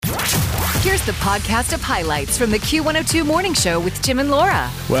Here's the podcast of highlights from the Q102 Morning Show with Tim and Laura.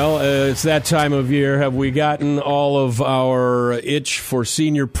 Well, it's that time of year. Have we gotten all of our itch for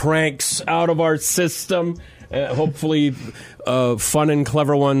senior pranks out of our system? Hopefully fun and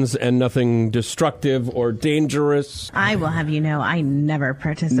clever ones and nothing destructive or dangerous. I will have you know, I never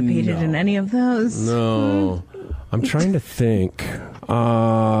participated in any of those. No. I'm trying to think.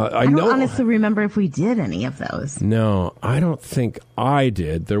 I don't know. honestly remember if we did any of those. No, I don't think I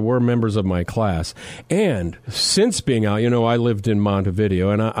did. There were members of my class. And since being out, I lived in Montevideo,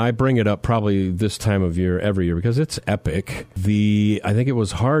 and I bring it up probably this time of year every year because it's epic. I think it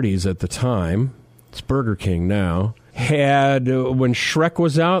was Hardee's at the time. It's Burger King now. Had, when Shrek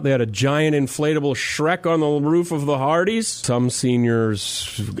was out, they had a giant inflatable Shrek on the roof of the Hardee's. Some seniors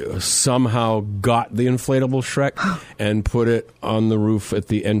somehow got the inflatable Shrek and put it on the roof at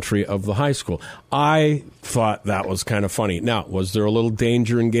the entry of the high school. I thought that was kind of funny. Now, was there a little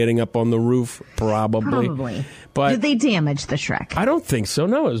danger in getting up on the roof? Probably. But did they damage the Shrek? I don't think so.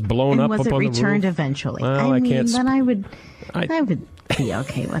 No, it was blown and up was up it on the roof. returned eventually? Well, then I would be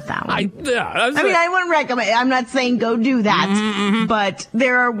okay with that one. I wouldn't recommend. I'm not saying go do that, but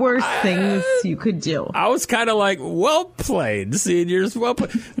there are worse things you could do. I was kind of like, well played, seniors. Well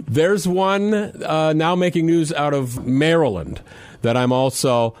played. There's one now making news out of Maryland that I'm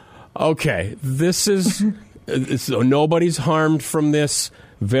also okay. This is so nobody's harmed from this.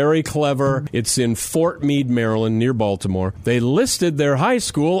 Very clever. It's in Fort Meade, Maryland, near Baltimore. They listed their high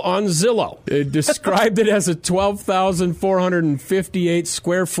school on Zillow. It described it as a 12,458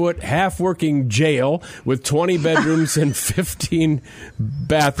 square foot half-working jail with 20 bedrooms and 15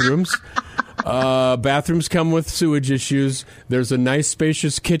 bathrooms. Bathrooms come with sewage issues. There's a nice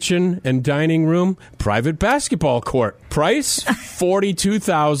spacious kitchen and dining room. Private basketball court. Price,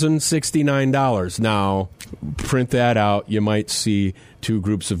 $42,069. Now, print that out. You might see two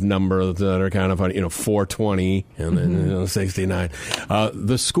groups of numbers that are kind of funny, 420 and then 69.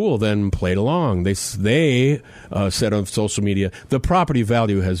 The school then played along. They said on social media, the property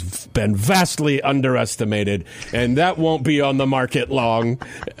value has been vastly underestimated, and that won't be on the market long.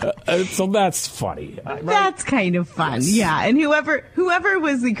 So that's funny. Right? That's kind of fun, yes. Yeah. And whoever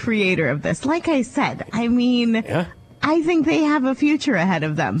was the creator of this, like I said, I think they have a future ahead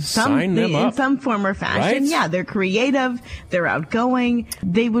of them. Sign them up. In some form or fashion. Right? Yeah, they're creative. They're outgoing.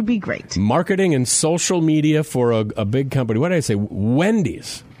 They would be great. Marketing and social media for a big company. What did I say?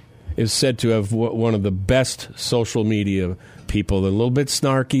 Wendy's is said to have one of the best social media people. They're a little bit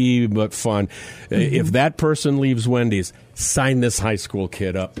snarky, but fun. If that person leaves Wendy's, sign this high school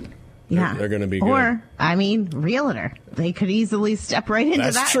kid up. Yeah. They're going to be good. Or, realtor. They could easily step right into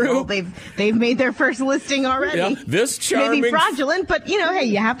that. That's true. Role. They've made their first listing already. Yeah, this charming... Maybe fraudulent, but, hey,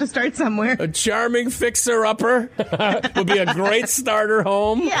 you have to start somewhere. A charming fixer-upper will be a great starter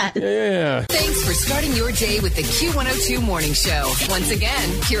home. Yeah. Thanks for starting your day with the Q102 Morning Show. Once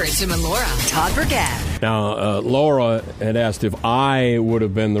again, here are Tim and Laura. Todd Burgett. Now, Laura had asked if I would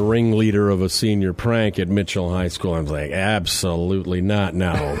have been the ringleader of a senior prank at Mitchell High School. I was like, absolutely not.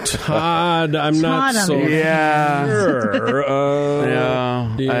 Now, Todd, I'm not so sure. Do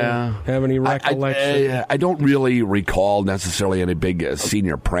you have any recollection? I don't really recall necessarily any big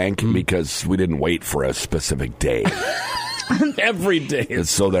senior prank because we didn't wait for a specific day. Every day. And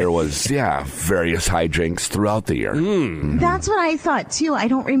so there was, various hijinks throughout the year. That's what I thought, too. I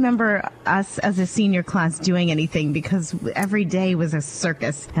don't remember us as a senior class doing anything because every day was a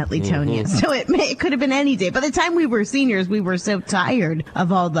circus at Leetonia. So it could have been any day. By the time we were seniors, we were so tired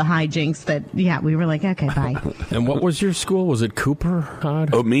of all the hijinks that, we were like, okay, bye. And what was your school? Was it Cooper, Todd?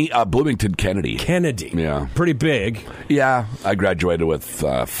 Oh, me? Bloomington Kennedy. Yeah. Pretty big. Yeah. I graduated with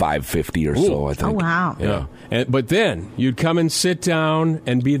 550 or so, I think. Oh, wow. Yeah. But then you'd come and sit down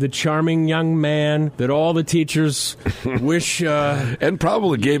and be the charming young man that all the teachers wish... and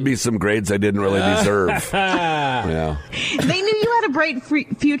probably gave me some grades I didn't really deserve. Yeah. They knew you had a bright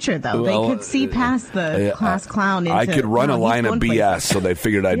future, though. Well, they could see past the class clown into... I could run a line of BS, so they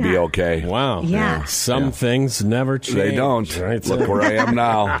figured I'd be okay. Wow. Yeah. Some things never change. They don't. Right? Look where I am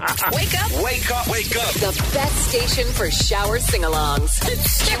now. Wake up. Wake up. Wake up. The best station for shower sing-alongs.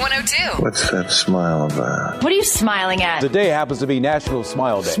 Q102. What's that smile about? What are you smiling at? Today happens to be National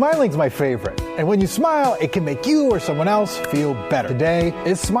Smile Day. Smiling's my favorite. And when you smile, it can make you or someone else feel better. Today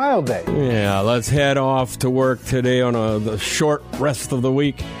is Smile Day. Yeah, let's head off to work today on the short rest of the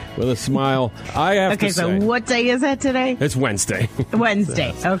week with a smile. I have to say... Okay, so what day is it today? It's Wednesday.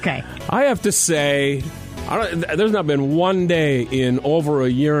 Wednesday, okay. I have to say... there's not been one day in over a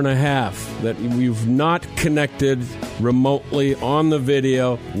year and a half that we've not connected remotely on the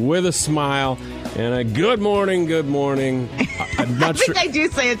video with a smile and a good morning. I'm not sure. I do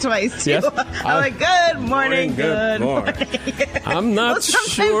say it twice, too. Yes? I'm like, good morning, good morning. I'm not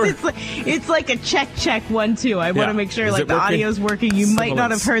sure. It's like a check 1, 2. I want to make sure the audio's working. You might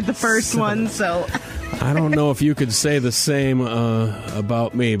not have heard the first one, so... I don't know if you could say the same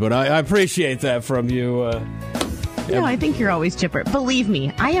about me, but I appreciate that from you. No, I think you're always chipper. Believe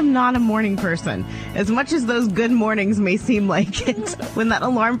me, I am not a morning person. As much as those good mornings may seem like it, when that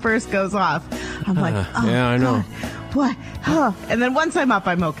alarm first goes off, I'm like, oh, yeah, I know. God, what? Oh. And then once I'm up,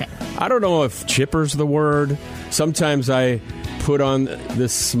 I'm okay. I don't know if chipper's the word. Sometimes I put on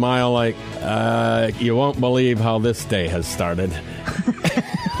this smile like, you won't believe how this day has started.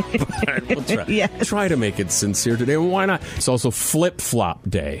 We'll try to make it sincere today. Why not? It's also flip-flop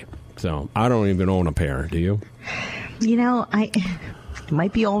day. So I don't even own a pair. Do you? You know, it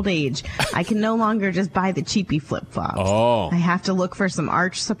might be old age. I can no longer just buy the cheapy flip-flops. Oh. I have to look for some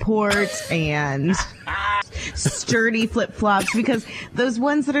arch support and sturdy flip-flops, because those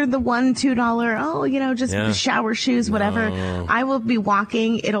ones that are the $1, $2, just shower shoes, whatever, I will be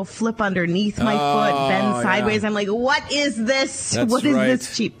walking, it'll flip underneath my foot, bend sideways. I'm like, what is this? What is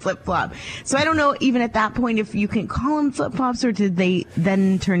this cheap flip-flop? So I don't know, even at that point, if you can call them flip-flops, or did they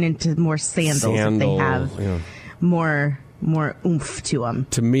then turn into more sandals if they have more oomph to them.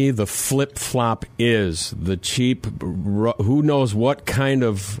 To me, the flip-flop is the cheap, who knows what kind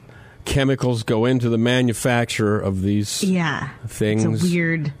of chemicals go into the manufacture of these things. It's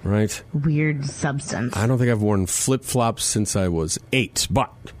a weird substance. I don't think I've worn flip-flops since I was 8,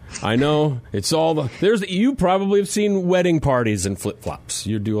 but I know it's all you probably have seen wedding parties in flip-flops.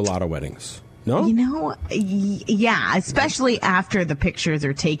 You do a lot of weddings. No? Yeah, especially after the pictures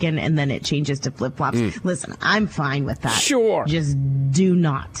are taken and then it changes to flip-flops. Listen, I'm fine with that. Sure. Just do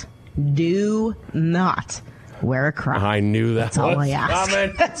not wear a crop. I knew that. That's all I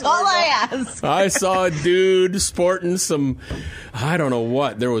ask. That's all I ask. I saw a dude sporting some, I don't know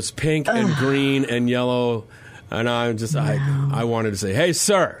what. There was pink and green and yellow, and I wanted to say, hey,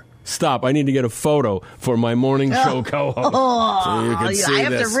 sir. Stop. I need to get a photo for my morning show co-host. So you can see I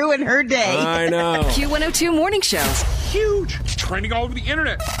have to ruin her day. I know. Q102 Morning Show. Huge. It's trending all over the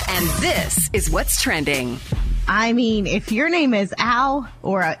internet. And this is what's trending. I mean, if your name is Al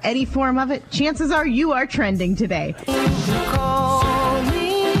or any form of it, chances are you are trending today. Call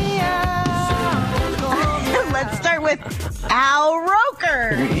me Al. Let's start with Al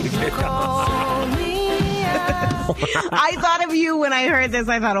Roker. Call me I thought of you when I heard this.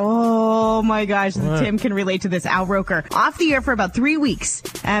 I thought, oh my gosh, Tim can relate to this. Al Roker, off the air for about 3 weeks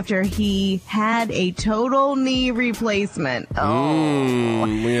after he had a total knee replacement.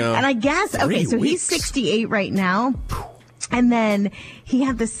 And I guess, he's 68 right now. And then he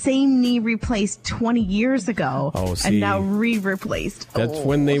had the same knee replaced 20 years ago and now re-replaced. That's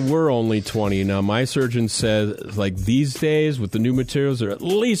when they were only 20. Now, my surgeon says, like these days with the new materials, they're at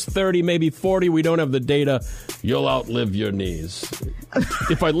least 30, maybe 40. We don't have the data. You'll outlive your knees.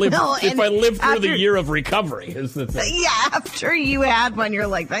 If I live through the year of recovery, is the thing. Yeah, after you had one, you're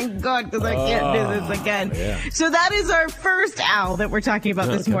like, thank God, because I can't do this again. Yeah. So that is our first Al that we're talking about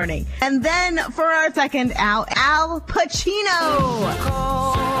this morning. And then for our second Al Pacino.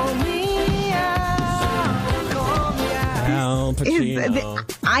 Call me Al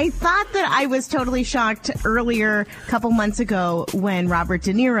Pacino. I thought that I was totally shocked earlier, a couple months ago, when Robert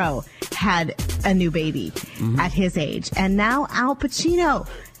De Niro had a new baby at his age. And now Al Pacino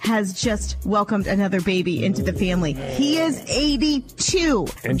has just welcomed another baby into the family. He is 82.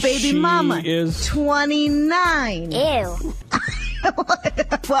 And baby mama is 29. Ew.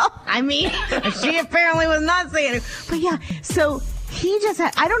 Well, I mean, she apparently was not saying it. But yeah, so he just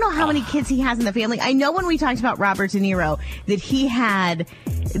had, I don't know how many kids he has in the family. I know when we talked about Robert De Niro that he had,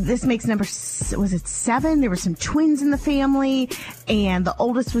 this makes number, was it 7? There were some twins in the family, and the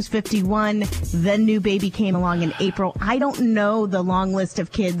oldest was 51. Then new baby came along in April. I don't know the long list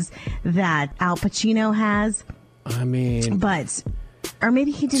of kids that Al Pacino has. I mean, but, or maybe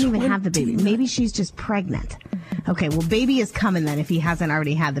he didn't even have the baby. Maybe she's just pregnant. Okay, well, baby is coming then if he hasn't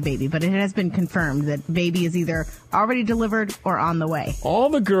already had the baby. But it has been confirmed that baby is either already delivered or on the way. All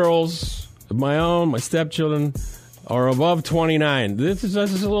the girls, my stepchildren, are above 29. This is a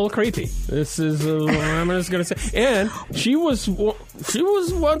little creepy. This is, I'm just going to say. And she was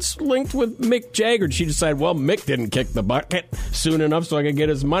once linked with Mick Jagger. She decided, well, Mick didn't kick the bucket soon enough so I could get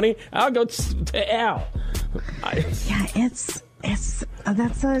his money. I'll go to Al.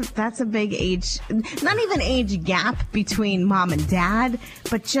 That's a big age, not even age gap between mom and dad,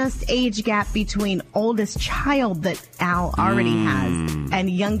 but just age gap between oldest child that Al already has and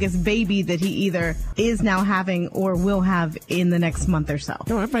youngest baby that he either is now having or will have in the next month or so.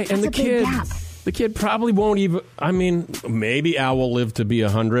 No, right. That's a big gap. The kid probably won't even, maybe Al will live to be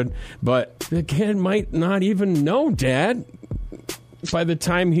 100, but the kid might not even know Dad by the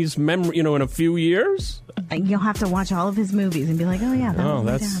time he's, in a few years. You'll have to watch all of his movies and be like, oh, yeah,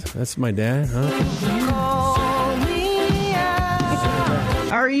 that's my dad, huh?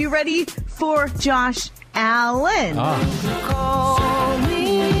 Are you ready for Josh Allen? Call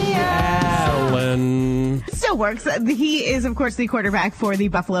me Allen. Still works. He is, of course, the quarterback for the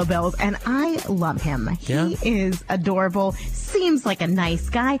Buffalo Bills, and I love him. He is adorable. Seems like a nice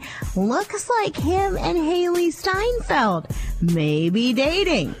guy. Looks like him and Haley Steinfeld may be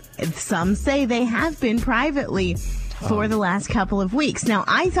dating. Some say they have been privately for the last couple of weeks. Now,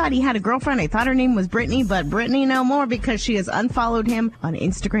 I thought he had a girlfriend. I thought her name was Brittany, but Brittany no more because she has unfollowed him on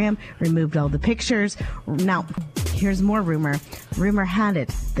Instagram, removed all the pictures. Now, here's more rumor. Rumor had it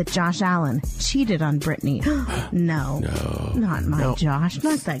that Josh Allen cheated on Brittany. No, not my Josh.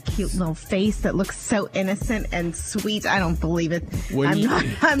 Not that cute little face that looks so innocent and sweet. I don't believe it.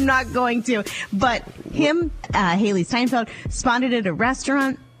 I'm not going to. But him, Haley Steinfeld, spotted at a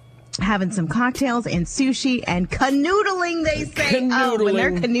restaurant, having some cocktails and sushi and canoodling, they say. Canoodling. Oh, when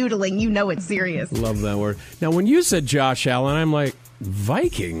they're canoodling, you know it's serious. Love that word. Now, when you said Josh Allen, I'm like,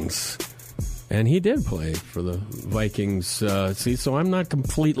 Vikings. And he did play for the Vikings. So I'm not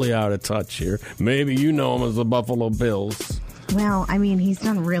completely out of touch here. Maybe you know him as the Buffalo Bills. Well, he's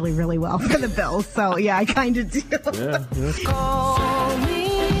done really, really well for the Bills. So, yeah, I kind of do. Yeah. Call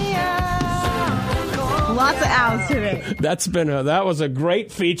me Lots of owls today. That was a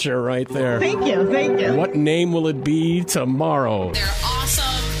great feature right there. Thank you. What name will it be tomorrow? They're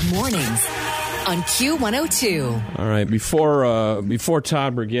awesome mornings on Q102. All right, before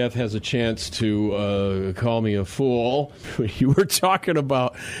Todd Burgett has a chance to call me a fool, you were talking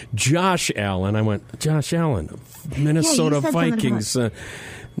about Josh Allen. I went, Josh Allen, Minnesota Vikings.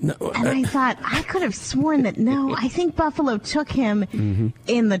 No, and I thought, I could have sworn that, I think Buffalo took him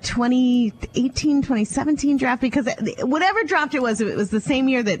in the 2018, 2017 draft because whatever draft it was the same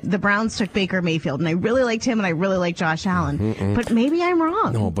year that the Browns took Baker Mayfield. And I really liked him and I really liked Josh Allen. But maybe I'm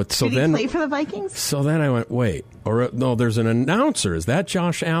wrong. No, but Did he play for the Vikings? So then I went, wait. There's an announcer. Is that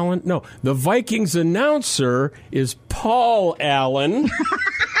Josh Allen? No, the Vikings announcer is Paul Allen.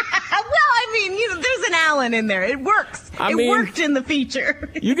 There's an Allen in there. It works. It worked in the feature.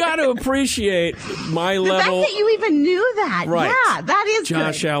 You got to appreciate my level. The fact that you even knew that. Right. Yeah, that is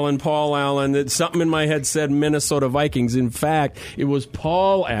Josh good. Allen, Paul Allen. Something in my head said Minnesota Vikings. In fact, it was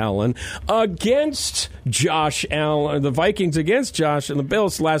Paul Allen against Josh Allen. The Vikings against Josh and the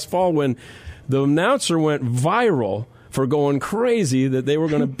Bills last fall when the announcer went viral for going crazy that they were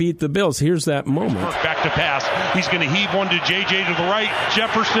going to beat the Bills. Here's that moment. Back to pass. He's going to heave one to JJ to the right.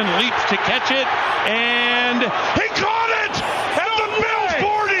 Jefferson leaps to catch it, and he caught it at the Bills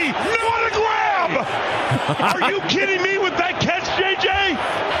 40. What a grab! Are you kidding me with that catch, JJ?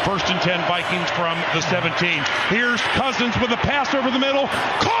 First and 10 Vikings from the 17. Here's Cousins with a pass over the middle.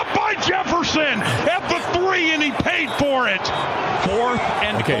 Caught by Jefferson at the 3, and he paid for it. Fourth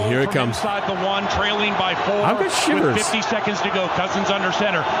and goal here it comes. Inside the 1, trailing by 4. I've got shivers. With 50 seconds to go. Cousins under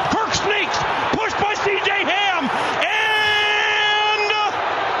center. Kirk sneaks. Pushed by C.J. Ham. And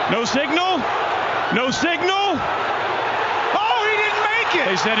no signal. No signal. Oh, he didn't make it.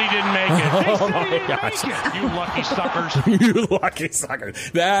 They said he didn't make it. They said he didn't make it. You lucky suckers. You lucky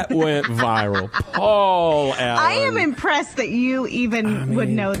suckers. That went viral. Paul Allen. I am impressed that you even would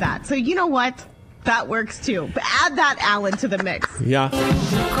know that. So you know what? That works too. But add that Allen to the mix. Yeah.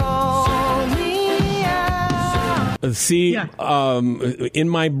 Call me out. See, in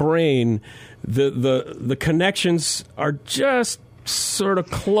my brain, the connections are just sort of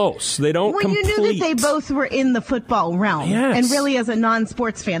close. They don't complete. You knew that they both were in the football realm. Yes. And really, as a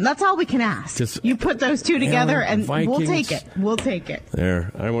non-sports fan, that's all we can ask. You put those two together, and Vikings. we'll take it. We'll take it.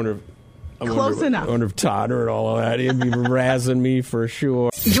 There. I wonder enough. I wonder if Todd heard all of that. He'd be razzing me for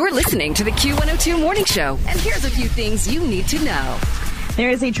sure. You're listening to the Q102 Morning Show, and here's a few things you need to know. There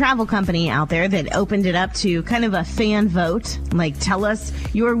is a travel company out there that opened it up to kind of a fan vote. Like, tell us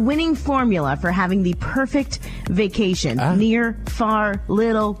your winning formula for having the perfect vacation. Near, far,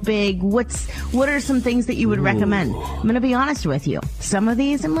 little, big. What are some things that you would recommend? I'm going to be honest with you. Some of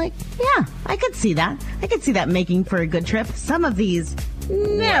these, I'm like, yeah, I could see that. I could see that making for a good trip. Some of these,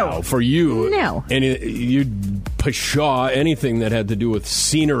 no. Wow, for you, no. And you'd pshaw anything that had to do with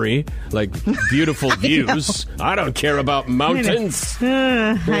scenery, like beautiful views. I don't care about mountains.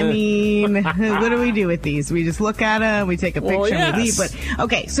 I mean, what do we do with these? We just look at them, we take a picture, and we leave. But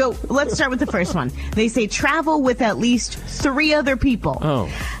okay, so let's start with the first one. They say travel with at least 3 other people.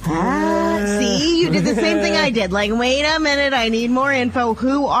 See, you did the same thing I did. Like, wait a minute, I need more info.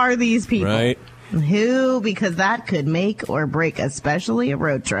 Who are these people? Right. Who? Because that could make or break, especially a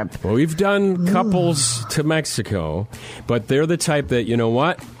road trip. Well, we've done couples to Mexico, but they're the type that, you know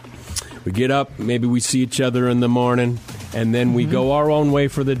what? We get up, maybe we see each other in the morning, and then we go our own way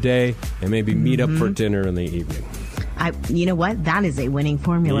for the day, and maybe meet up for dinner in the evening. You know what? That is a winning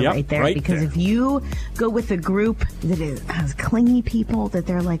formula right there. Because if you go with a group that has clingy people, that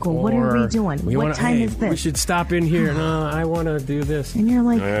they're like, well, what are we doing? What time is this? We should stop in here. No, I want to do this. And you're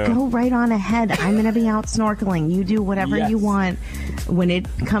like, go right on ahead. I'm going to be out snorkeling. You do whatever you want. When it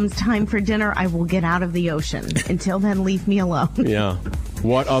comes time for dinner, I will get out of the ocean. Until then, leave me alone. Yeah.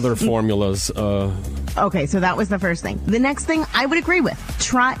 What other formulas? Okay, so that was the first thing. The next thing I would agree with.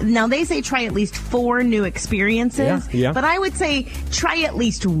 Now, they say try at least 4 new experiences. Yeah. But I would say try at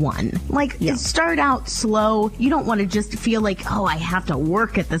least 1. Start out slow. You don't want to just feel like, oh, I have to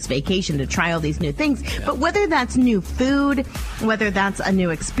work at this vacation to try all these new things. Yeah. But whether that's new food, whether that's a new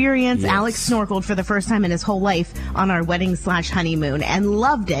experience. Yes. Alex snorkeled for the first time in his whole life on our wedding/honeymoon and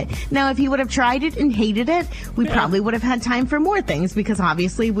loved it. Now, if he would have tried it and hated it, we probably would have had time for more things, because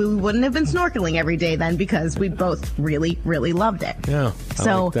obviously we wouldn't have been snorkeling every day then, because we both really, really loved it. Yeah.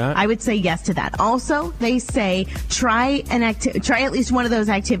 So I would say yes to that. Also, they say try at least one of those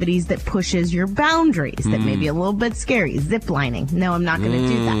activities that pushes your boundaries, that may be a little bit scary. Zip lining. No, I'm not going to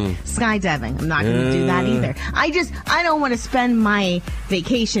do that. Skydiving. I'm not going to do that either. I don't want to spend my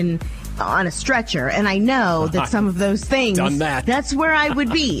vacation on a stretcher, and I know that some of those things, that's where I would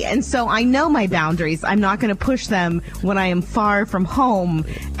be. And so I know my boundaries. I'm not going to push them when I am far from home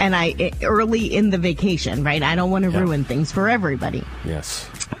and early in the vacation, right? I don't want to ruin things for everybody. Yes.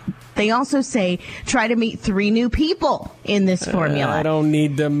 They also say try to meet 3 new people in this formula. I don't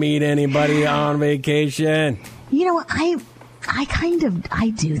need to meet anybody on vacation. You know, I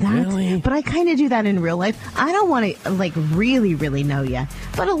do that, really? But I kind of do that in real life. I don't want to really, really know you,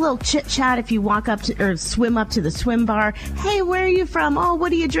 but a little chit chat if you walk up to or swim up to the swim bar. Hey, where are you from? Oh,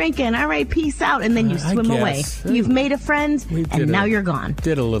 what are you drinking? All right, peace out, and then you swim away. You've made a friend, and now you're gone.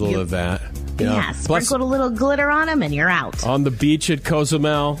 Did a little of that. Yeah, sprinkled a little glitter on them, and you're out. On the beach at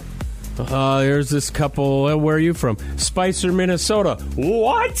Cozumel. Here's this couple. Where are you from? Spicer, Minnesota.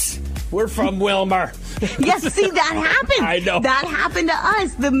 What? We're from Wilmer. Yes, see, that happened. I know. That happened to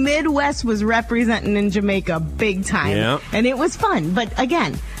us. The Midwest was representing in Jamaica big time. Yeah. And it was fun. But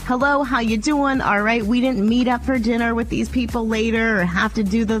again, hello, how you doing? All right, we didn't meet up for dinner with these people later or have to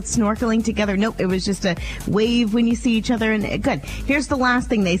do the snorkeling together. Nope, it was just a wave when you see each other. And good. Here's the last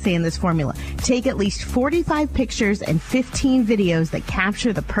thing they say in this formula. Take at least 45 pictures and 15 videos that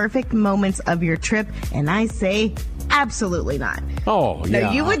capture the perfect moments of your trip. And I say, absolutely not. Oh, yeah.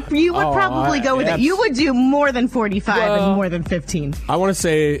 No, you would probably go with it. You would do more than 45 and more than 15. I want to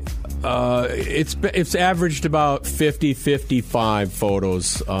say it's averaged about 55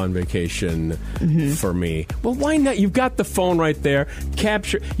 photos on vacation for me. Well, why not? You've got the phone right there.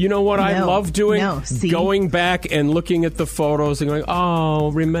 Capture. You know what I love doing? Going back and looking at the photos and going,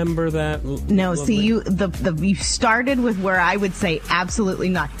 oh, remember that? No, see, you started with where I would say absolutely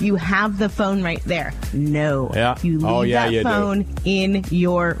not. You have the phone right there. No. Yeah. You leave that phone in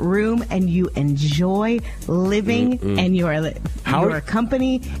your room and you enjoy living and your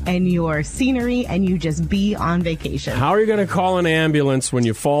company and your scenery, and you just be on vacation. How are you going to call an ambulance when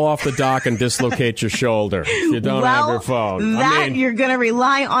you fall off the dock and dislocate your shoulder? You don't have your phone. You're going to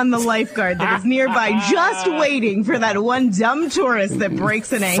rely on the lifeguard that is nearby, just waiting for that one dumb tourist that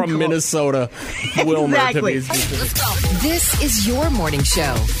breaks an ankle. From Minnesota, Wilmer. Exactly. Let's go. This is your morning show.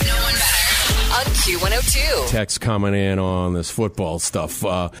 No one better. On Q102. Text coming in on this football stuff.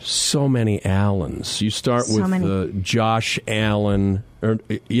 So many Allens. You start with Josh Allen,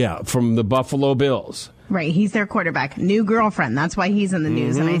 from the Buffalo Bills. Right, he's their quarterback. New girlfriend. That's why he's in the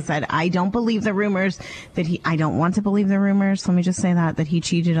news. And I said, I don't believe the rumors I don't want to believe the rumors. Let me just say that he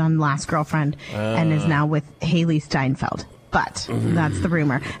cheated on last girlfriend and is now with Haley Steinfeld. But that's the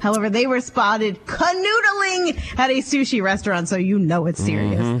rumor. However, they were spotted canoodling at a sushi restaurant, so you know it's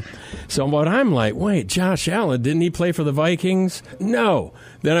serious. So, but I'm like, wait, Josh Allen, didn't he play for the Vikings? No.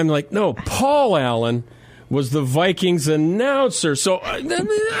 Then I'm like, no, Paul Allen was the Vikings announcer. So I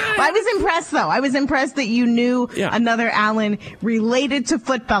was impressed, though. I was impressed that you knew another Allen related to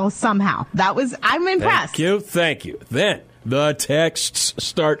football somehow. I'm impressed. Thank you. Then the texts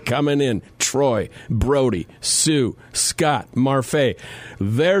start coming in. Troy, Brody, Sue, Scott, Marfay.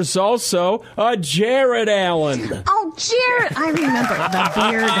 There's also a Jared Allen. Oh, Jared. I remember the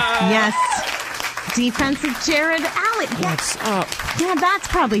beard. Yes. Defensive Jared Allen. What's up? Yeah, that's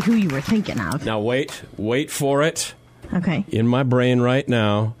probably who you were thinking of. Now, wait for it. Okay. In my brain right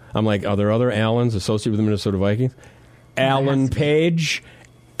now, I'm like, are there other Allens associated with the Minnesota Vikings? Alan Page.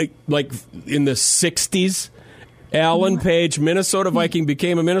 like in the 60s. Alan Page, Minnesota Viking,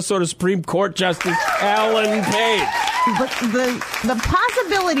 became a Minnesota Supreme Court Justice. Alan Page. But the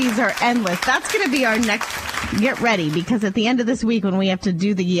possibilities are endless. That's going to be our next. Get ready, because at the end of this week, when we have to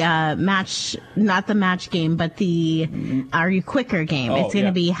do the match, not the match game, but the Are You Quicker game, it's going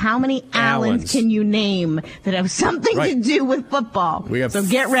to be how many Allens can you name that have something to do with football? We have so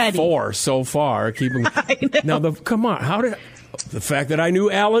get ready. 4 so far. Keep them. Now, come on. How did the fact that I knew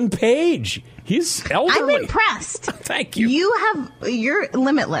Alan Page? He's elderly. I'm impressed. Thank you. You're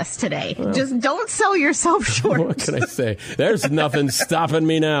limitless today. Just don't sell yourself short. What can I say? There's nothing stopping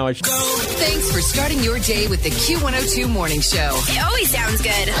me now. Thanks for starting your day with the Q102 Morning Show. It always sounds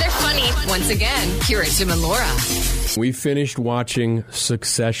good. They're funny. Once again, Kira, Tim, and Laura. We finished watching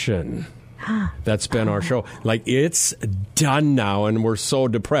Succession. That's been our show. Like, it's done now, and we're so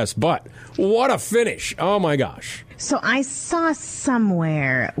depressed. But what a finish. Oh, my gosh. So I saw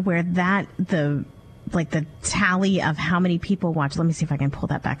somewhere where the tally of how many people watched. Let me see if I can pull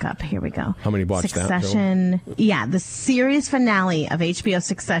that back up. Here we go. How many watched Succession, that? Yeah, the series finale of HBO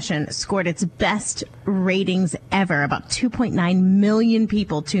Succession scored its best ratings ever. About 2.9 million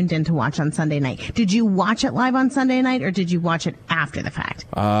people tuned in to watch on Sunday night. Did you watch it live on Sunday night, or did you watch it after the fact?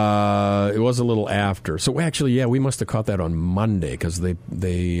 It was a little after. So actually, yeah, we must have caught that on Monday, because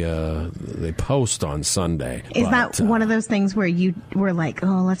they post on Sunday. Is that one of those things where you were like,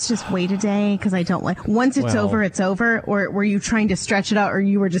 oh, let's just wait a day because I don't like. Once it's over, it's over? Or were you trying to stretch it out, or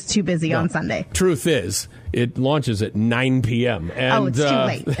you were just too busy on Sunday? Truth is, it launches at 9 p.m. And, it's too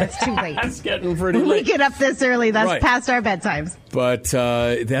late. It's too late. It's getting pretty late. When we get up this early, that's past our bedtimes. But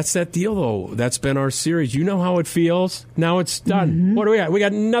that's that deal, though. That's been our series. You know how it feels? Now it's done. Mm-hmm. What do we got? We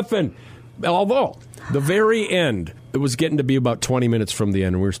got nothing. Although, the very end, it was getting to be about 20 minutes from the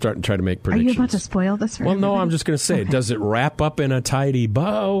end, and we were starting to try to make predictions. Are you about to spoil this for everybody? No, I'm just going to say, does it wrap up in a tidy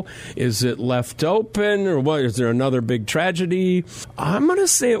bow? Is it left open? Or what? Is there another big tragedy? I'm going to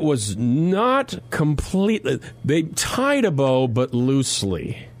say it was not completely. They tied a bow, but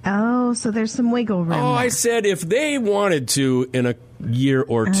loosely. Oh, so there's some wiggle room. I said if they wanted to, in a year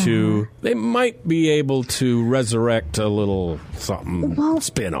or two, they might be able to resurrect a little something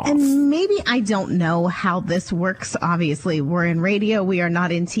spin-off. And maybe I don't know how this works. Obviously, we're in radio. We are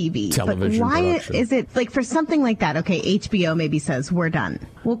not in TV. Television but why production. is it, like, for something like that, okay, HBO maybe says, we're done.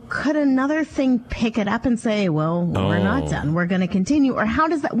 Well, could another thing pick it up and say, well, we're not done. We're going to continue. Or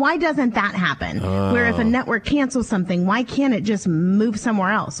why doesn't that happen? Where if a network cancels something, why can't it just move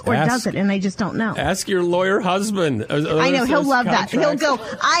somewhere else? Or does it? And I just don't know. Ask your lawyer husband. I know. He'll love that. He'll go,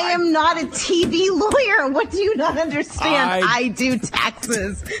 I am not a TV lawyer. What do you not understand? I do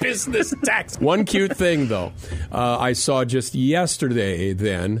taxes. Business tax. One cute thing, though. I saw just yesterday,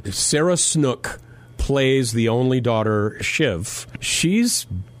 then, Sarah Snook plays the only daughter, Shiv. She's,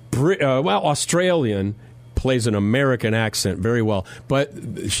 Australian, plays an American accent very well. But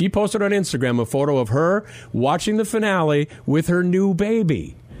she posted on Instagram a photo of her watching the finale with her new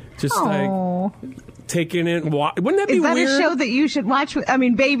baby. Just like taking it. Wouldn't that be weird? Is that a show that you should watch? I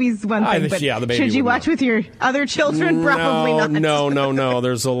mean, baby's one thing, but the baby should you watch with your other children? Probably not. No.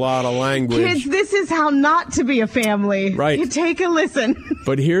 There's a lot of language. Kids, this is how not to be a family. Right. You take a listen.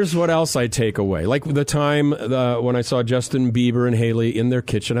 But here's what else I take away. Like the time when I saw Justin Bieber and Haley in their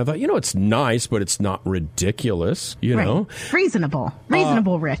kitchen, I thought, it's nice, but it's not ridiculous, know?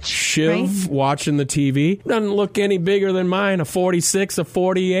 Reasonable rich. Shiv watching the TV doesn't look any bigger than mine, a 46, a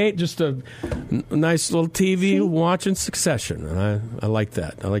 48, just a nice little TV watching Succession. And I like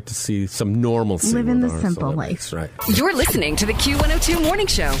that. I like to see some normalcy. Living the simple life. Right. You're listening to the Q102 Morning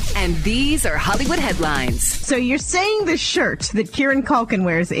Show, and these are Hollywood headlines. So you're saying the shirt that Kieran Culkin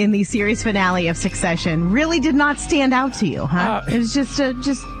wears in the series finale of Succession really did not stand out to you, huh? It was just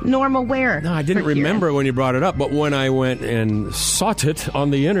normal wear. No, I didn't remember when you brought it up, but when I went and sought it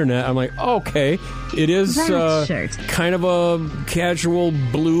on the internet, I'm like, okay, it is kind of a casual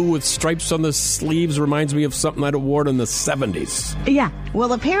blue with stripes on the sleeves. Reminds me of something I'd worn in the 70s. Yeah.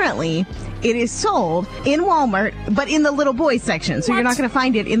 Well, apparently it is sold in Walmart, but in the little boy section. So you're not going to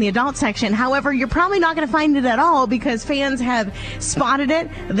find it in the adult section. However, you're probably not going to find it at all because fans have spotted it.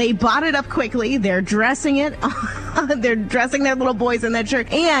 They bought it up quickly. They're dressing it. They're dressing their little boys in that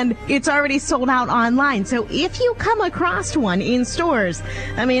shirt. And it's already sold out online. So if you come across one in stores,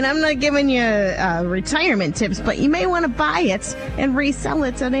 I mean, I'm not giving you retirement tips, but you may want to buy it and resell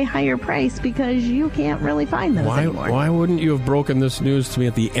it at a higher price because you can't really find those anymore. Why wouldn't you have broken this news to me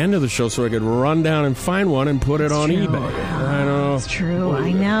at the end of the show so I could run down and find one and put it on eBay? I don't know. That's true.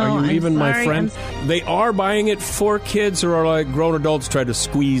 I know. Are you even sorry. my friend? They are buying it for kids, or are like grown adults try to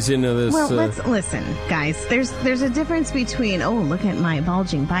squeeze into this? Well, let's listen, guys. There's a difference between, oh, look at my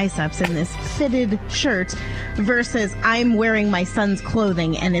bulging biceps in this fitted shirt versus I'm wearing my son's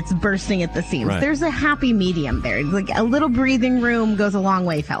clothing and it's bursting at the seams. Right. There's a happy medium there. Like a little breathing room goes a long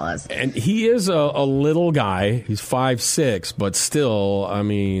way, fellas. And he is a little guy. He's 5'6", but still, I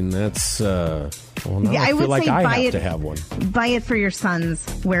mean, that's. Well, now I feel like I have to have one. Buy it for your sons.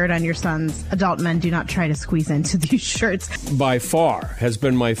 Wear it on your sons. Adult men, do not try to squeeze into these shirts. By far has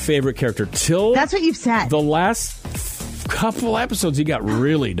been my favorite character till. That's what you've said. The last couple episodes, he got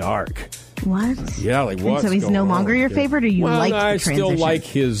really dark. What? Yeah, like what? So he's no longer your favorite, or you like the transition? I still like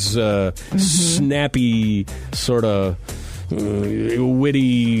his snappy sort of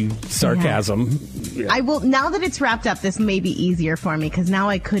witty sarcasm. Yeah. I will, now that it's wrapped up, this may be easier for me because now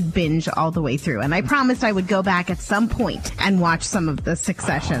I could binge all the way through. And I promised I would go back at some point and watch some of the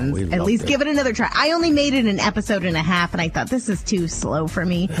Successions. At least give it another try. I only made it an episode and a half, and I thought this is too slow for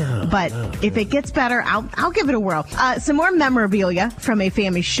me. But if it gets better, I'll give it a whirl. Some more memorabilia from a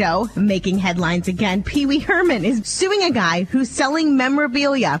famous show making headlines again. Pee Wee Herman is suing a guy who's selling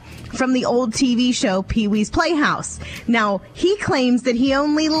memorabilia from the old TV show Pee Wee's Playhouse. Now, he claims that he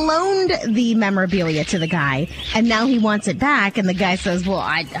only loaned the memorabilia to the guy, and now he wants it back, and the guy says, well,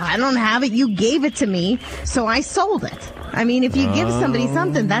 I don't have it. You gave it to me, so I sold it. I mean, if you give somebody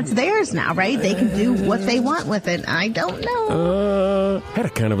something, that's theirs now, right? They can do what they want with it. I don't know. Had a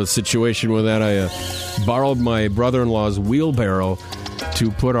kind of a situation with that. I borrowed my brother-in-law's wheelbarrow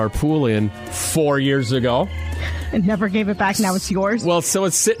to put our pool in 4 years ago. And never gave it back. Now it's yours. Well, so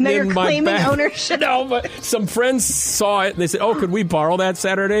it's sitting in my claiming bag. Ownership. No, but some friends saw it and they said, "Oh, could we borrow that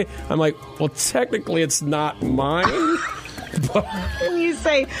Saturday?" I'm like, "Well, technically, it's not mine." And you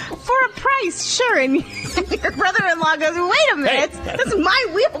say, for a price, sure. And your brother-in-law goes, wait a minute, this is my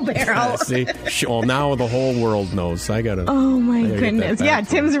wheelbarrow. See, well, now the whole world knows. I gotta. Oh my goodness! Yeah,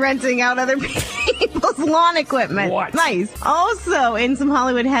 Tim's renting out other people's lawn equipment. What? Nice. Also, in some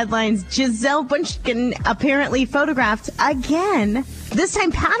Hollywood headlines, Gisele Bündchen apparently photographed again. This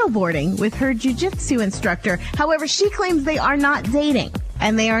time paddleboarding with her jiu-jitsu instructor. However, she claims they are not dating.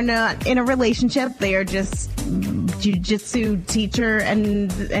 And they are not in a relationship. They are just jiu-jitsu teacher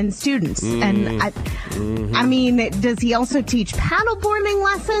and students. And I mean, does he also teach paddleboarding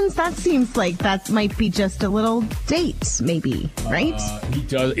lessons? That seems like that might be just a little date, maybe, right? He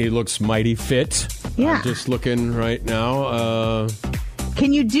does. He looks mighty fit. Yeah. I'm just looking right now.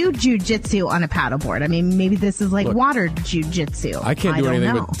 Can you do jiu-jitsu on a paddleboard? I mean, maybe this is like water jiu-jitsu. I can't do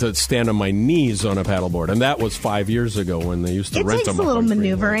anything but to stand on my knees on a paddleboard. And that was 5 years ago when they used to rent them. It takes a little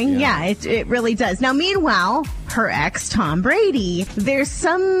maneuvering. Yeah, it really does. Now, meanwhile, her ex, Tom Brady, there's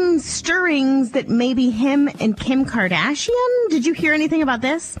some stirrings that maybe him and Kim Kardashian. Did you hear anything about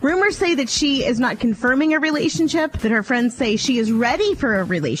this? Rumors say that she is not confirming a relationship, that her friends say she is ready for a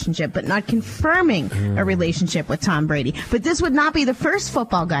relationship, but not confirming a relationship with Tom Brady. But this would not be the first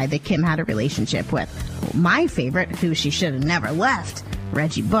football guy that Kim had a relationship with. My favorite, who she should have never left,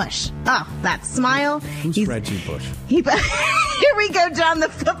 Reggie Bush. Oh, that smile. Who's Reggie Bush? Here we go down the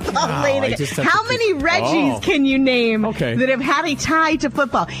football lane again. How many Reggies can you name that have had a tie to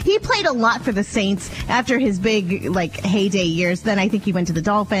football? He played a lot for the Saints after his big, heyday years. Then I think he went to the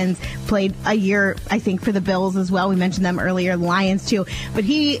Dolphins, played a year, I think, for the Bills as well. We mentioned them earlier, Lions too. But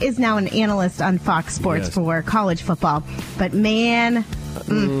he is now an analyst on Fox Sports for college football. But man,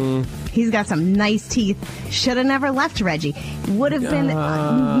 he's got some nice teeth. Should have never left Reggie. Would have been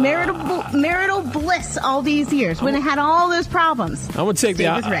marital bliss all these years. Wouldn't have had all those problems. I would take the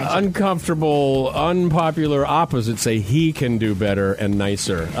uncomfortable, unpopular opposite. Say he can do better and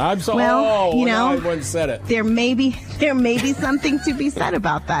nicer. I once said it. There may be something to be said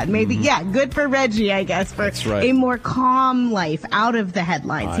about that. Maybe, good for Reggie, I guess, for a more calm life out of the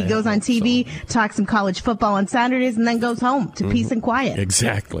headlines. He goes on TV, talks some college football on Saturdays, and then goes home to peace and quiet.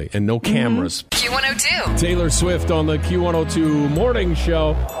 Exactly. And no cameras. Q102. Taylor Swift on the Q102 Morning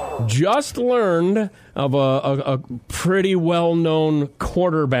Show just learned of a pretty well-known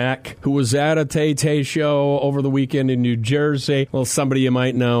quarterback who was at a Tay-Tay show over the weekend in New Jersey. Well, somebody you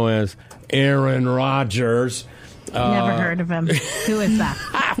might know as Aaron Rodgers. Never heard of him. Who is that?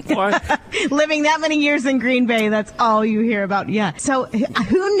 What? Living that many years in Green Bay, that's all you hear about. Yeah. So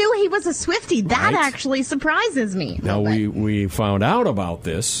who knew he was a Swiftie? That actually surprises me. Now, we found out about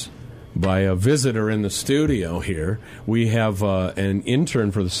this by a visitor in the studio here. We have an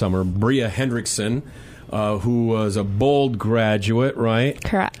intern for the summer, Bria Hendrickson, who was a Bold graduate, right?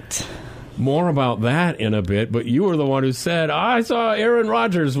 Correct. More about that in a bit, but you were the one who said, I saw Aaron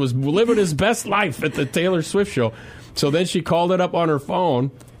Rodgers was living his best life at the Taylor Swift show. So then she called it up on her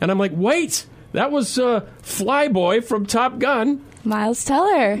phone, and I'm like, wait, that was Flyboy from Top Gun. Miles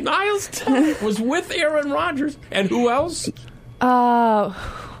Teller. Miles Teller was with Aaron Rodgers. And who else?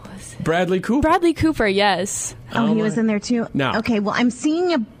 Bradley Cooper. Bradley Cooper, yes. Oh, he was in there too? No. Okay, well, I'm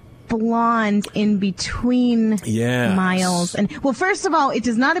seeing a blonde in between Miles and first of all, it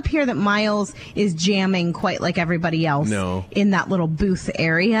does not appear that Miles is jamming quite like everybody else in that little booth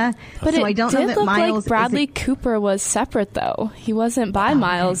area. But so it I don't did know that look Miles like Bradley Cooper was separate though. He wasn't by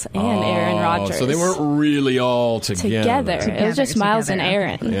Miles and Aaron Rodgers. So they weren't really all together. It was just Miles and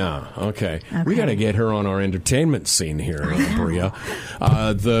Aaron. Yeah, okay. We got to get her on our entertainment scene here, Bria.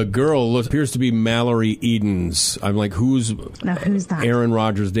 The girl appears to be Mallory Edens. I'm like, who's that? Aaron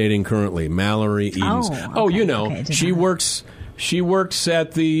Rodgers dating currently? Mallory Edens. You know, okay, she works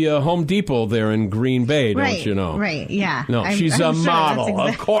at the Home Depot there in Green Bay, don't you know? Right, yeah. No, she's a model,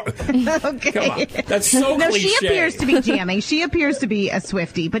 of course. Okay. Come on. That's so cliche. She appears to be jamming. She appears to be a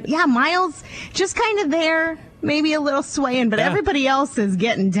Swiftie. But yeah, Miles just kind of there, maybe a little swaying, but everybody else is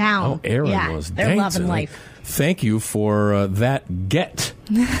getting down. Oh, Aaron was they're loving life. Thank you for that get,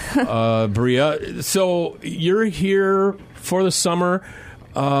 Bria. So you're here for the summer.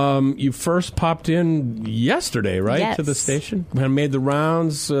 You first popped in yesterday, right? Yes. To the station and made the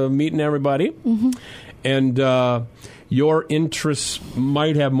rounds, meeting everybody. Mm-hmm. And your interests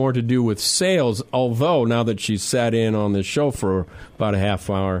might have more to do with sales, although now that she's sat in on the show for about a half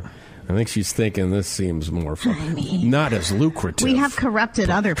hour, I think she's thinking this seems more fun. Not as lucrative. We have corrupted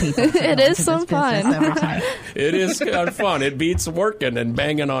other people. It is some fun. It is kind of fun. It beats working and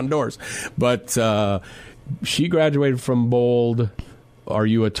banging on doors. But she graduated from Bold. Are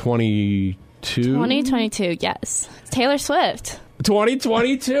you a 22? 2022, yes. Taylor Swift.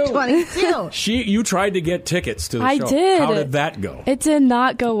 2022. 22. You tried to get tickets to the show. I did. How did that go? It did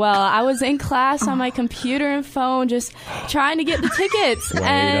not go well. I was in class on my computer and phone just trying to get the tickets. Wait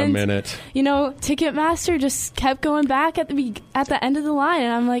a minute. You know, Ticketmaster just kept going back at the end of the line,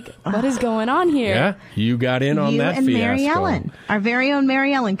 and I'm like, what is going on here? Yeah, you got in on that and fiasco. Mary Ellen. Our very own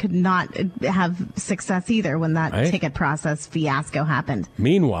Mary Ellen could not have success either when that ticket process fiasco happened.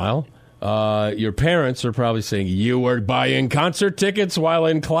 Meanwhile, your parents are probably saying, you were buying concert tickets while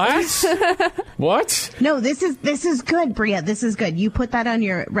in class? What? No, this is good, Bria. This is good. You put that on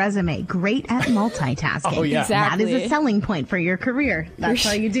your resume. Great at multitasking. Oh, yeah. Exactly. That is a selling point for your career. That's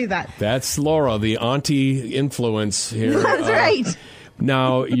how you do that. That's Laura, the auntie influence here. That's right.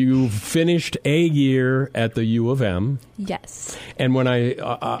 Now, you finished a year at the U of M. Yes. And when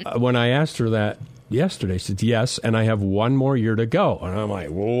I asked her that yesterday, she said, yes, and I have one more year to go. And I'm like,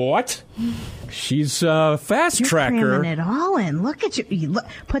 what? She's a fast tracker. You're cramming it all in. Look at you.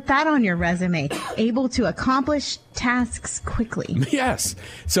 Put that on your resume. Able to accomplish tasks quickly. Yes.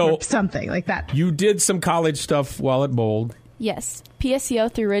 So or something like that. You did some college stuff while at Bold. Yes.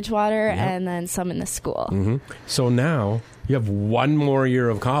 PSEO through Ridgewater and then some in the school. Mm-hmm. So now you have one more year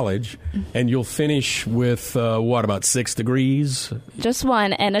of college, and you'll finish with, about 6 degrees? Just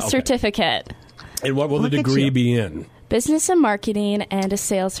one, and a certificate. And what will the degree be in? Business and marketing and a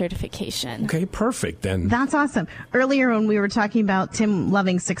sales certification. Okay, perfect then. That's awesome. Earlier when we were talking about Tim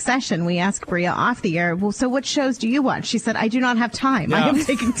loving Succession, we asked Bria off the air, well, so what shows do you watch? She said, I do not have time. I am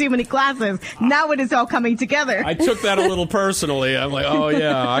taking too many classes. Now it is all coming together. I took that a little personally. I'm like, oh,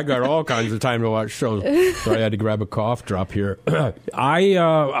 yeah, I got all kinds of time to watch shows. So I had to grab a cough drop here.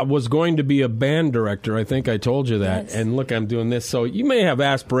 I was going to be a band director. I think I told you that. Yes. And look, I'm doing this. So you may have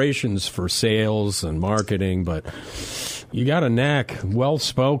aspirations for sales and marketing, but you got a knack,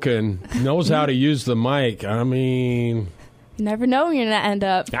 well-spoken, knows how to use the mic. I mean, you never know where you're going to end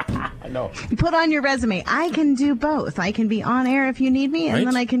up. I know. You put on your resume, I can do both. I can be on air if you need me, and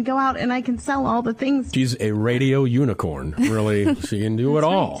then I can go out and I can sell all the things. She's a radio unicorn, really. She can do it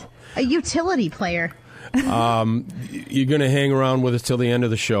all. A utility player. You're going to hang around with us till the end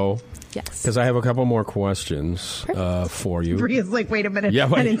of the show. Yes. Because I have a couple more questions for you. Bria's like, wait a minute. Yeah,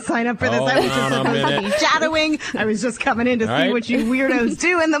 I didn't sign up for this. I was just supposed to be shadowing. I was just coming in to see what you weirdos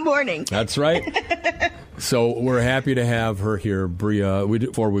do in the morning. That's right. So we're happy to have her here, Bria.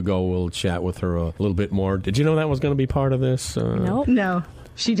 Before we go, we'll chat with her a little bit more. Did you know that was going to be part of this? Nope. No.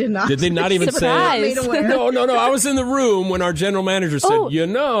 She did not. Did they not even say? No. I was in the room when our general manager said,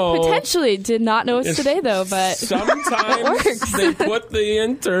 potentially did not know it's today, though, but sometimes they put the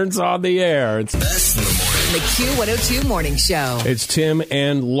interns on the air. It's the Q102 Morning Show. It's Tim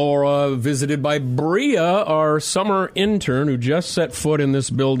and Laura, visited by Bria, our summer intern who just set foot in this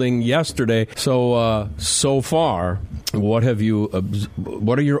building yesterday. So far, What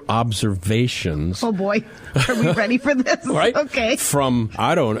are your observations? Oh boy, are we ready for this? Right? Okay.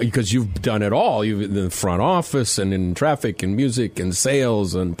 Because you've done it all. You've in the front office and in traffic and music and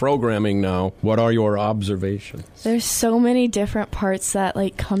sales and programming now. What are your observations? There's so many different parts that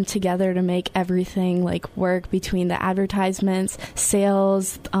like come together to make everything like work, between the advertisements,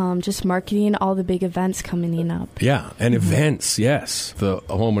 sales, just marketing, all the big events coming up. Yeah, and events, yes. The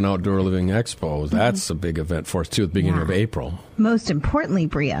Home and Outdoor Living Expo, that's a big event for us too at the beginning of April. Most importantly,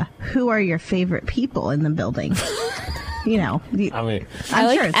 Bria, who are your favorite people in the building? I like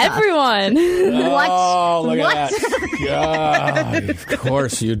sure everyone. Oh, look at that. Of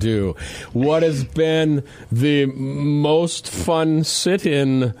course you do. What has been the most fun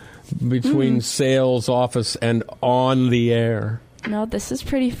sit-in between sales office and on the air? No, this is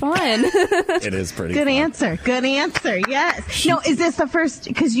pretty fun. It is pretty Good fun. answer. Good answer. Yes. No, is this the first?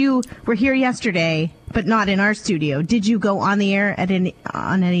 Because you were here yesterday, but not in our studio. Did you go on the air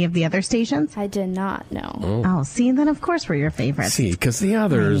on any of the other stations? I did not, no. Oh, see, then of course we're your favorites. See, because the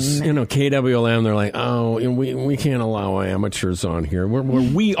others, KWLM, they're like, we can't allow amateurs on here.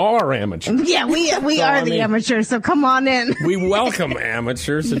 We are amateurs. Yeah, we are the amateurs, so come on in. We welcome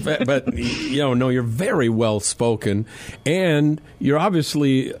amateurs, but you're very well spoken, and you're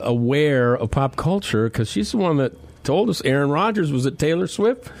obviously aware of pop culture because she's the one that told us Aaron Rodgers was at Taylor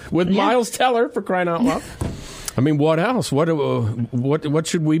Swift with Miles Teller, for crying out loud. I mean, what else? What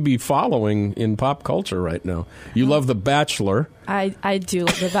should we be following in pop culture right now? You love The Bachelor. I do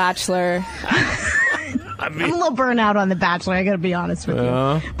love The Bachelor. I'm a little burnt out on The Bachelor, I got to be honest with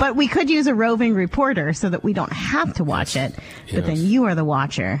you. But we could use a roving reporter so that we don't have to watch it. But then you are the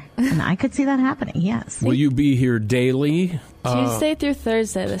watcher, and I could see that happening, yes. Will you be here daily? Tuesday through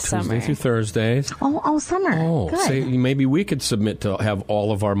Thursday this summer. Tuesday through Thursdays. Oh, summer. Oh, good. Maybe we could submit to have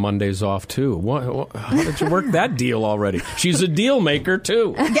all of our Mondays off, too. How did you work that deal already? She's a deal maker,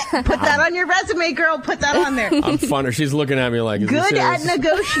 too. Yeah, put that on your resume, girl. Put that on there. I'm funner. She's looking at me like, good at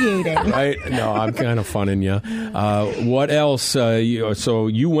negotiating. Right? No, I'm kind of funning you. What else? So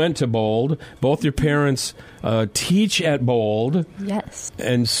you went to Bold. Both your parents teach at Bold. Yes.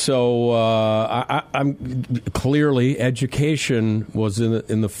 And so I'm clearly education was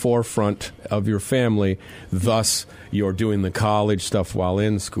in the forefront of your family. Thus, you're doing the college stuff while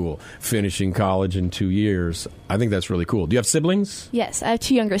in school, finishing college in 2 years. I think that's really cool. Do you have siblings? Yes, I have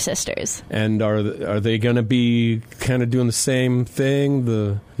 2 younger sisters. And are they going to be kind of doing the same thing?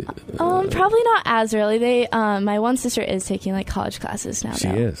 Probably not as early. They my one sister is taking like college classes now. She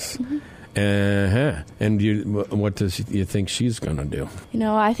is. Mm-hmm. And what does you think she's going to do?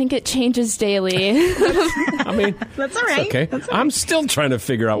 I think it changes daily. I mean, that's all right. Okay. That's all right. I'm still trying to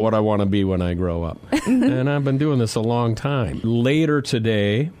figure out what I want to be when I grow up. And I've been doing this a long time. Later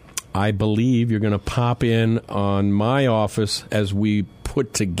today, I believe you're going to pop in on my office as we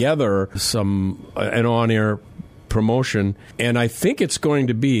put together an on-air promotion. And I think it's going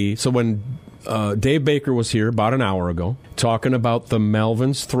to be, so when Dave Baker was here about an hour ago talking about the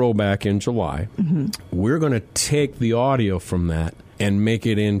Melvins throwback in July. Mm-hmm. We're going to take the audio from that and make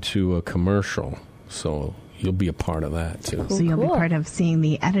it into a commercial. So you'll be a part of that, too. So you'll be part of seeing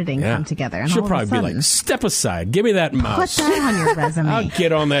the editing come together. And she'll probably be like, step aside. Give me that mouse. Put that on your resume. I'll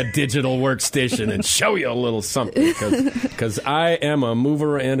get on that digital workstation and show you a little something because I am a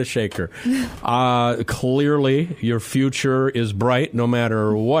mover and a shaker. Clearly, your future is bright no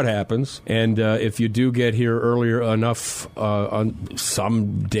matter what happens. And if you do get here earlier enough on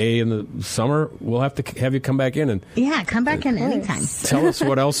some day in the summer, we'll have to have you come back in. Come back in anytime. Tell us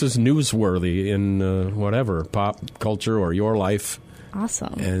what else is newsworthy in whatever. Pop culture or your life.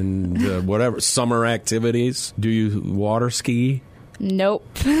 Awesome. And whatever. Summer activities. Do you water ski? Nope.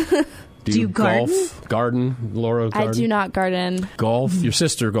 Do you garden? Laura, garden? I do not garden. Golf? Your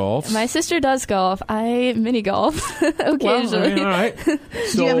sister golfs? My sister does golf. I mini golf occasionally. Well, all right. Do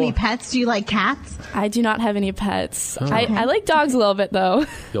you have any pets? Do you like cats? I do not have any pets. Oh. I like dogs a little bit, though.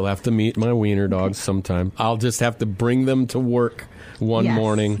 You'll have to meet my wiener dogs sometime. I'll just have to bring them to work one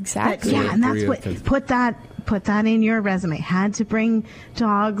morning. Exactly. And that's what put that in your resume. Had to bring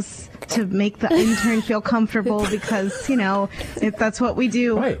dogs to make the intern feel comfortable because that's what we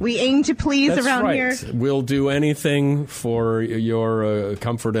do. Right. We aim to please around here. We'll do anything for your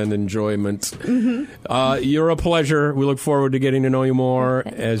comfort and enjoyment. Mm-hmm. You're a pleasure. We look forward to getting to know you more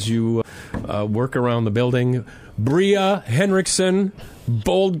as you work around the building. Bria Henriksen,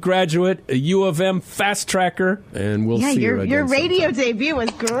 Bold graduate, a U of M fast tracker, and we'll see you again. Your radio debut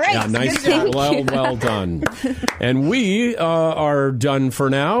was great. Yeah, nice job. Well done. And we are done for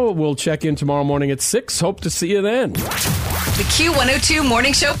now. We'll check in tomorrow morning at 6. Hope to see you then. The Q102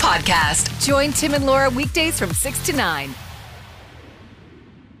 Morning Show podcast. Join Tim and Laura weekdays from 6 to 9.